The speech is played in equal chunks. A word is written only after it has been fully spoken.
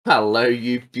Hello,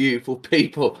 you beautiful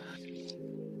people.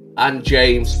 And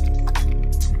James.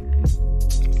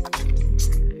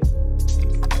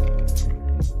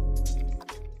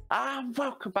 And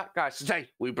welcome back, guys. Today,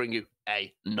 we bring you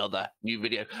another new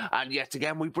video. And yet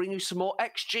again, we bring you some more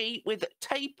XG with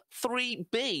Tape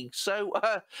 3B. So,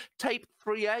 Tape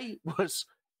 3A was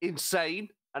insane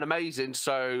and amazing.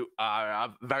 So, I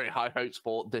have very high hopes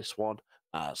for this one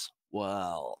as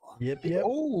well. Yep.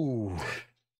 Oh.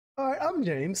 All right, I'm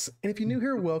James, and if you're new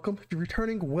here, welcome. If you're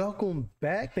returning, welcome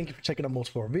back. Thank you for checking out most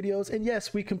of our videos. And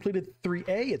yes, we completed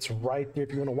 3A. It's right there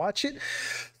if you want to watch it.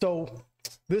 So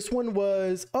this one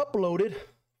was uploaded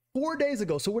 4 days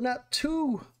ago, so we're not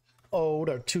too old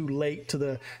or too late to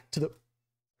the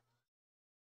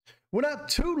we're not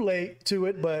too late to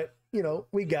it, but you know,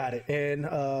 we got it, and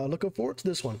looking forward to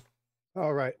this one.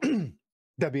 All right.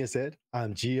 That being said,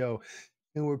 I'm Gio,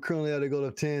 and we're currently at a goal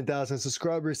of 10,000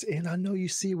 subscribers, and I know you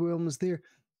see we're almost there.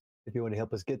 If you want to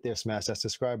help us get there, smash that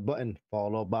subscribe button,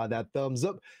 followed by that thumbs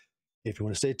up. If you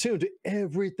want to stay tuned to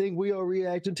everything we are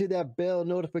reacting to, that bell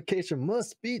notification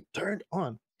must be turned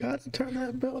on. Got to turn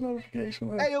that bell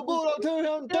notification on. Hey, yo, Bulldog, turn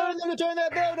that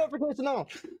bell notification on.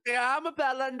 Yeah, I'm a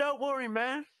bellend. Don't worry,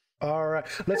 man. All right,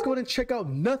 let's go ahead and check out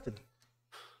Nothin.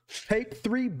 Tape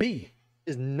 3B.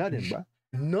 It's nothing, bro.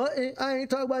 Nothing. I ain't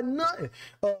talking about nothing.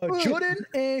 JURIN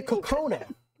and COCONA.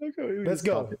 Let's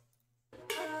go.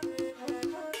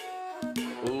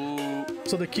 Ooh.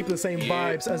 So they keep the same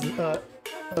vibes as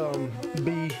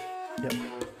B. Yep.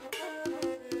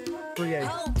 3A.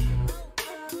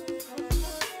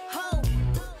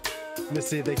 Let's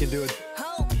see if they can do it.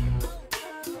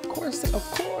 Of course, of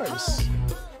course.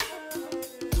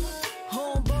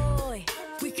 Homeboy,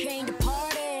 we came to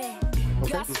party.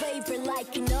 Got flavor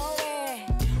like you know it.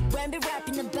 When we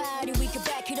rapping about it, we can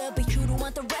back it up. But you don't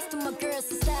want the rest of my girls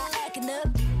to start acting up.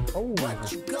 Oh.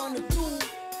 What you gonna do?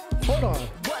 Hold on.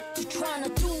 What you trying to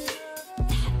do?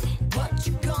 What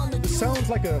you gonna do? It sounds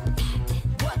like a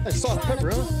Salt and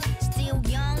pepper, huh? Still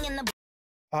young in the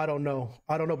I don't know,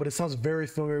 but it sounds very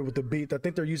familiar with the beat. I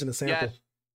think they're using a sample.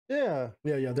 Yeah.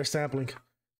 Yeah, they're sampling.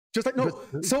 Just like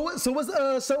so was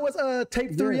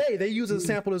Tape 3A. They use a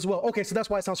sample as well. Okay, so that's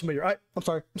why it sounds familiar. All right, I'm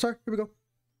sorry. Here we go.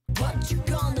 What you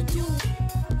gonna do?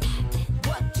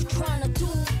 What you trying to do?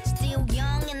 Still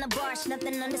young in the bars,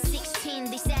 nothing under 16.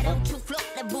 They said, oh, too float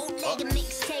the bootleg and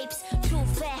mixtapes. Too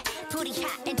fat, pretty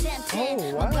hot and tempting.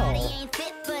 Oh, wow. My body ain't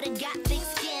fit, but I got thick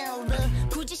skin. The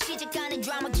Gucci shit, you got a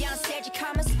drama, down Sergio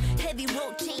Commas. Heavy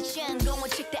rotation, go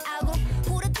and check the album.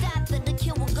 Who'da thought that the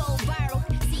kill would go viral?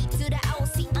 C to the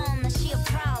OC on the shit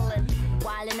problem.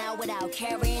 Wildin' out without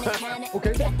carrying a cannon.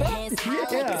 Okay. Got the hands high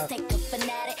like Yeah. a stick of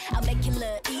fanatic. I'll make you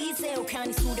look easy.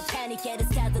 County through the panic, yeah, this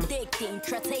guy's addicting.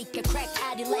 Try take a crack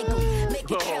at it like a make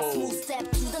a chaos smooth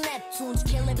step to the Neptunes.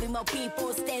 Killing big more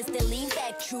people, stand still, lean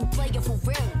back, true player for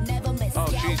real. Never miss. Oh,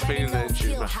 she's feeling that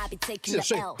shit, man. Happy taking She's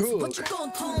the so L's. cool. What you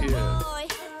gonna do, boy?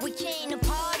 We came to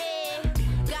party.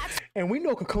 And we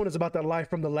know COCONA's about that life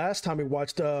from the last time we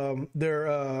watched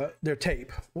their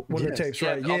tape. One of their tapes,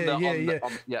 right?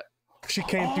 Yeah. She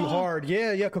came through hard.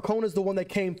 Yeah. COCONA's the one that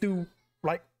came through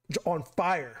like on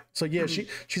fire. So yeah,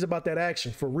 she's about that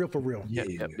action for real. Yep.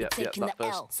 Taking That the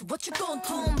first. L's. What you gonna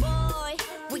do, boy?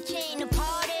 We came to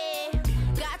party.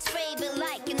 God's favorite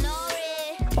like an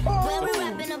it. When we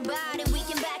rapping about it, we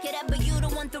can back it up, but you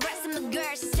don't want the rest of the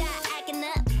girls to start acting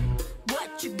up.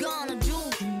 What you gonna do?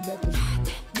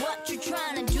 What you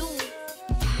trying to do?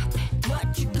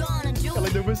 What you gonna do? I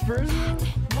like the whispers.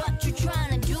 What you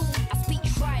trying to do? I speak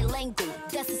trilingual.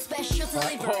 That's a special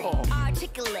delivery.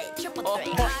 Articulate, triple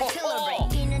threat,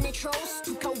 artillery. Internet trolls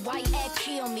to kawaii and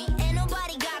kill me. Ain't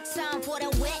nobody got time for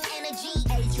that wet energy.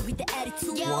 Age with the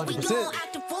attitude. Yo, we 100%. gon'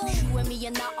 act the fool. You and me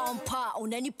are not on par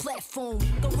on any platform.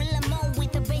 Gorilla mode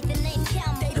with the bait, the name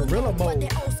Camel. They don't Gorilla know what mode.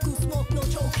 that old school smoke, no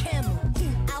Joe Camel.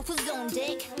 Alpha's on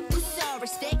deck. Put some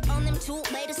respect on them two.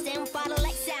 Latest and follow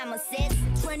like Simon says.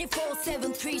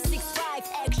 24/7, 365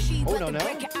 XG. Oh, But no, the no.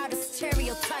 breaker out of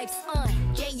stereotypes.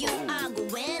 Yeah, you are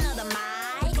going on the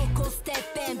mic. Coco step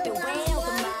and beware of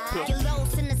the mic. Your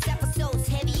lows in this episode's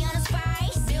heavy on the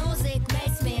spice. Music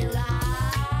makes me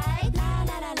lie. La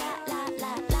la la la la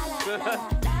la la la la la.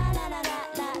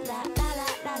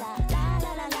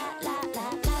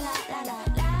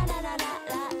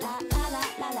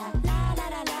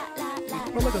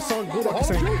 I'm like a song good at the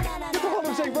same. What the hell am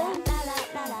I saying, bro?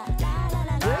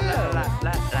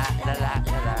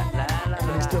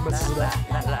 And he still messes it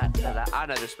up. I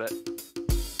know this bit.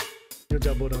 Good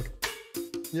job, Bulldog.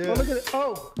 Yeah. Oh, look at it.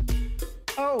 Oh.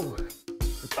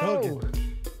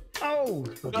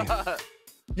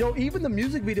 Yo, even the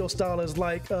music video style is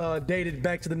like dated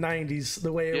back to the 90s,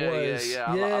 the way it was.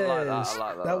 Yeah. Yes. I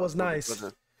like that. That was nice.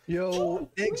 Yo,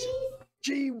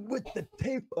 XG with the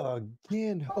tape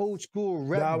again. Old school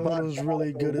rap. That one was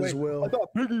really good as well.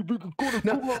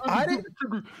 Now, I didn't.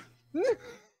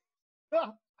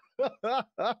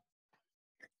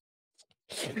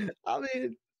 I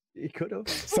mean, he could have.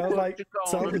 Sounds like.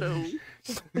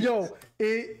 Yo,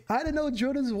 I didn't know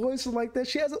Jordan's voice was like that.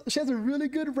 She has a really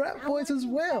good rap voice as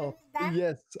well.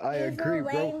 Yes, I agree,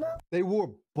 bro. They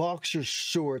wore boxer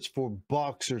shorts for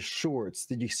boxer shorts.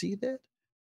 Did you see that?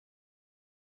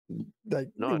 Like,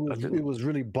 No, it was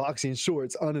really boxing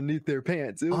shorts underneath their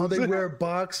pants. Oh, they wear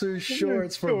boxer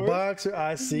shorts for boxer.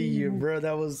 I see you, bro.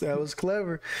 That was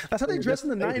clever. That's how they dressed in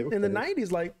the 90s.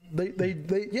 Like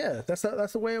they yeah. That's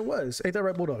the way it was. Ain't that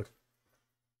right, Bulldog?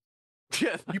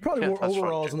 Yeah, You probably wore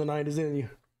overalls in the 90s, didn't you?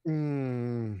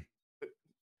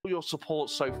 For your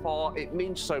support so far, it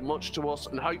means so much to us,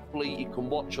 and hopefully you can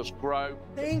watch us grow.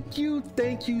 Thank you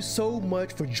so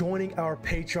much for joining our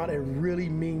Patreon. It really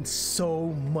means so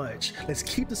much. Let's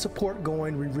keep the support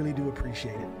going. We really do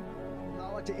appreciate it.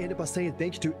 I'd like to end it by saying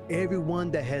thank you to everyone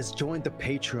that has joined the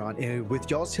Patreon, and with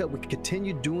y'all's help we can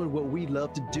continue doing what we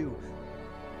love to do.